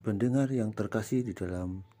Pendengar yang terkasih di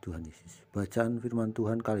dalam Tuhan Yesus. Bacaan firman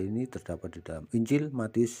Tuhan kali ini terdapat di dalam Injil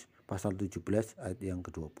Matius pasal 17 ayat yang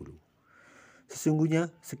ke-20.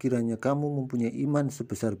 Sesungguhnya sekiranya kamu mempunyai iman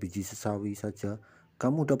sebesar biji sesawi saja,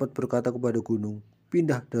 kamu dapat berkata kepada gunung,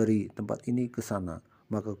 pindah dari tempat ini ke sana,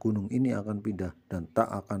 maka gunung ini akan pindah dan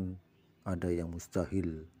tak akan ada yang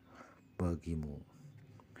mustahil bagimu.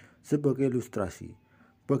 Sebagai ilustrasi,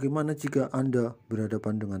 bagaimana jika Anda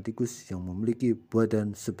berhadapan dengan tikus yang memiliki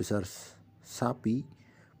badan sebesar sapi?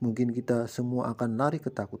 Mungkin kita semua akan lari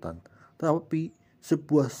ketakutan. Tapi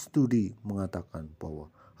sebuah studi mengatakan bahwa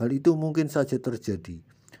hal itu mungkin saja terjadi.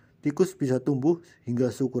 Tikus bisa tumbuh hingga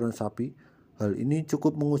seukuran sapi. Hal ini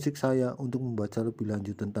cukup mengusik saya untuk membaca lebih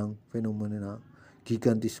lanjut tentang fenomena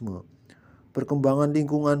gigantisme. Perkembangan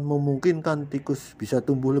lingkungan memungkinkan tikus bisa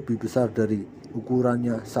tumbuh lebih besar dari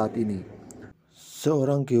ukurannya saat ini.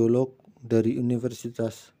 Seorang geolog dari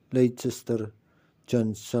Universitas Leicester,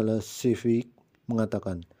 John Salasiewicz,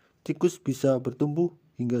 mengatakan, tikus bisa bertumbuh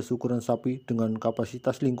hingga seukuran sapi dengan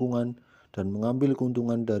kapasitas lingkungan dan mengambil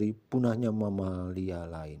keuntungan dari punahnya mamalia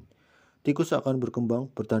lain. Tikus akan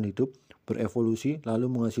berkembang, bertahan hidup, berevolusi, lalu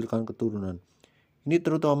menghasilkan keturunan. Ini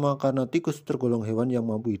terutama karena tikus tergolong hewan yang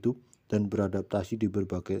mampu hidup dan beradaptasi di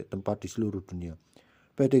berbagai tempat di seluruh dunia.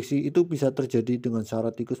 Prediksi itu bisa terjadi dengan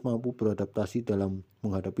syarat tikus mampu beradaptasi dalam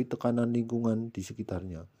menghadapi tekanan lingkungan di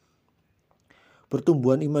sekitarnya.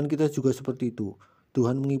 Pertumbuhan iman kita juga seperti itu.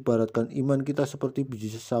 Tuhan mengibaratkan iman kita seperti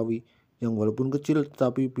biji sesawi yang walaupun kecil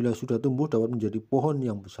tetapi bila sudah tumbuh dapat menjadi pohon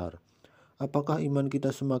yang besar. Apakah iman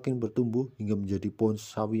kita semakin bertumbuh hingga menjadi pohon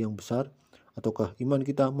sawi yang besar? Ataukah iman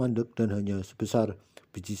kita mandek dan hanya sebesar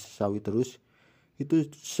biji sawi terus? Itu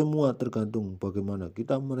semua tergantung bagaimana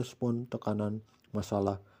kita merespon tekanan,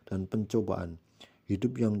 masalah, dan pencobaan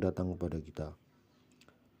hidup yang datang kepada kita.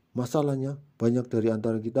 Masalahnya, banyak dari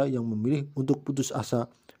antara kita yang memilih untuk putus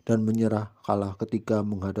asa dan menyerah kalah ketika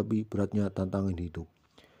menghadapi beratnya tantangan hidup.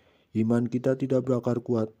 Iman kita tidak berakar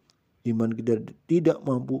kuat, iman kita tidak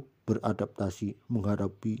mampu beradaptasi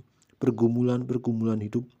menghadapi pergumulan-pergumulan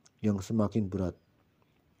hidup yang semakin berat.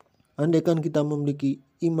 Andaikan kita memiliki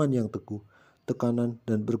iman yang teguh, tekanan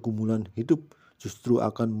dan pergumulan hidup justru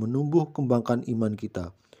akan menumbuh kembangkan iman kita.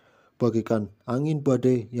 Bagaikan angin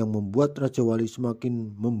badai yang membuat Raja Wali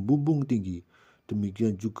semakin membumbung tinggi,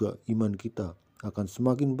 demikian juga iman kita akan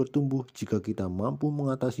semakin bertumbuh jika kita mampu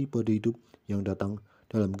mengatasi badai hidup yang datang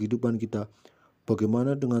dalam kehidupan kita.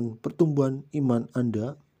 Bagaimana dengan pertumbuhan iman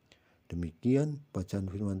Anda? Demikian bacaan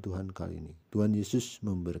firman Tuhan kali ini. Tuhan Yesus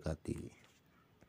memberkati.